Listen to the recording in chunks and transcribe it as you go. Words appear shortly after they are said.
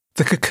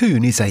The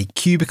Cocoon is a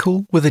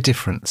cubicle with a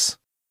difference.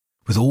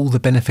 With all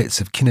the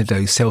benefits of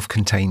Kinedo's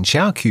self-contained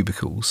shower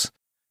cubicles,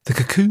 the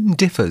Cocoon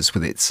differs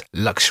with its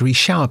luxury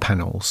shower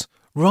panels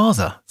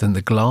rather than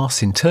the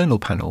glass internal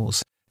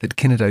panels that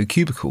Kinedo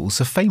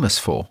cubicles are famous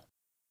for.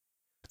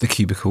 The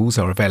cubicles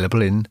are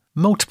available in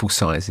multiple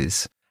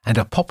sizes and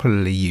are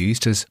popularly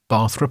used as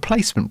bath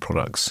replacement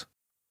products.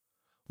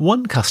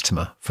 One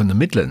customer from the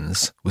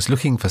Midlands was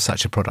looking for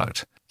such a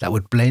product that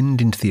would blend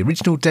into the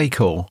original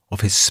decor of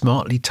his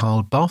smartly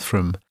tiled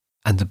bathroom,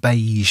 and the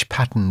beige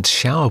patterned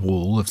shower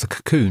wall of the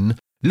Cocoon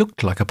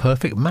looked like a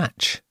perfect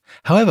match.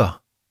 However,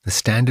 the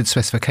standard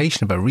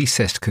specification of a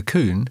recessed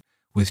Cocoon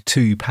with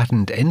 2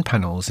 patterned end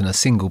panels and a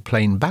single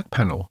plain back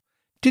panel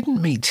didn't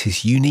meet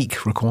his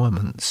unique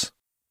requirements.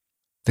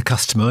 The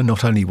customer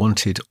not only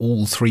wanted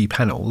all 3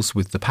 panels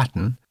with the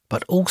pattern,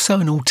 but also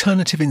an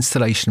alternative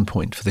installation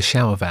point for the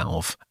shower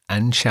valve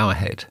and shower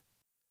head.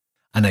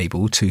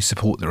 Unable to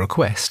support the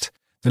request,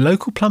 the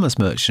local plumbers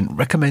merchant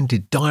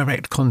recommended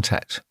direct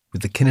contact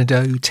with the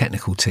Kinedo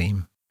technical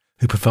team,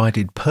 who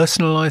provided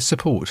personalised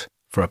support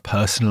for a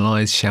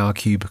personalised shower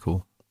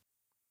cubicle.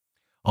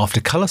 After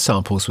colour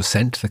samples were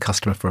sent to the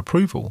customer for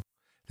approval,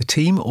 the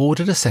team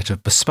ordered a set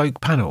of bespoke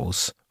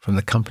panels from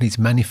the company's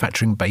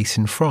manufacturing base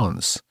in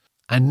France,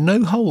 and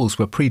no holes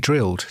were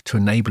pre-drilled to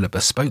enable a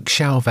bespoke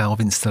shower valve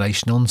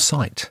installation on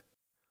site.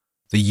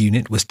 The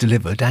unit was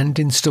delivered and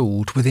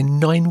installed within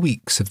 9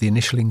 weeks of the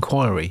initial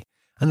inquiry,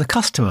 and the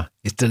customer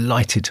is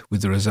delighted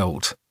with the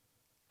result.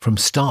 From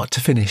start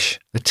to finish,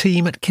 the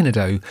team at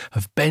Kinedo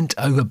have bent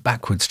over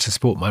backwards to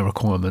support my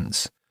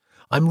requirements.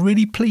 I'm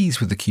really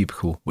pleased with the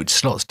cubicle, which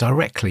slots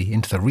directly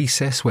into the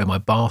recess where my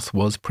bath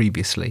was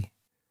previously.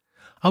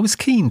 I was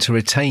keen to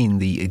retain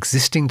the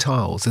existing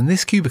tiles, and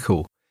this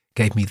cubicle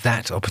gave me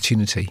that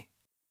opportunity.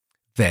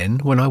 Then,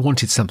 when I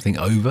wanted something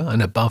over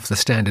and above the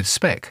standard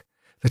spec,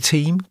 the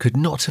team could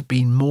not have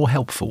been more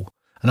helpful,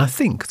 and I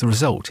think the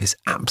result is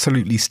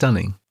absolutely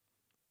stunning.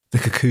 The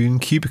Cocoon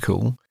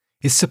cubicle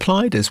is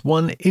supplied as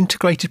one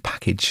integrated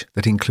package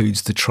that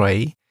includes the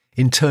tray,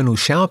 internal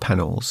shower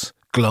panels,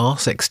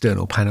 glass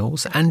external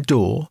panels and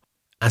door,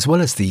 as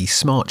well as the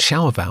smart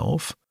shower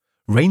valve,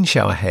 rain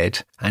shower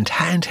head and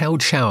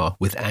handheld shower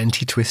with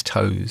anti-twist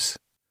hose.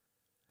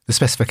 The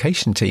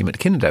specification team at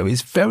Kinedo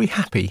is very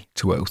happy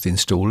to work with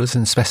installers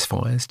and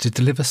specifiers to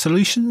deliver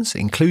solutions,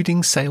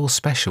 including sales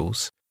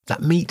specials,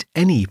 that meet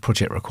any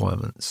project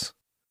requirements.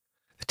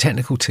 The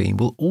technical team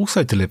will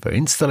also deliver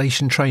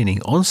installation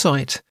training on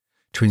site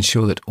to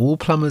ensure that all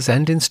plumbers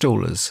and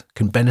installers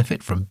can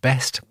benefit from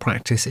best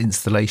practice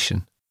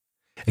installation.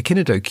 A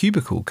Kinedo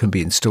cubicle can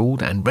be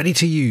installed and ready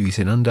to use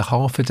in under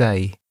half a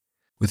day.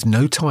 With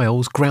no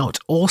tiles, grout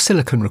or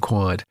silicone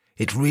required,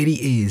 it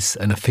really is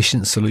an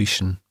efficient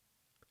solution.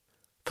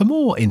 For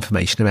more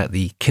information about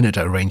the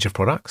Kinedo range of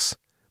products,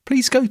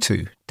 please go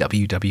to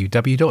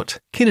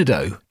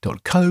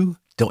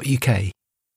www.kinedo.co.uk.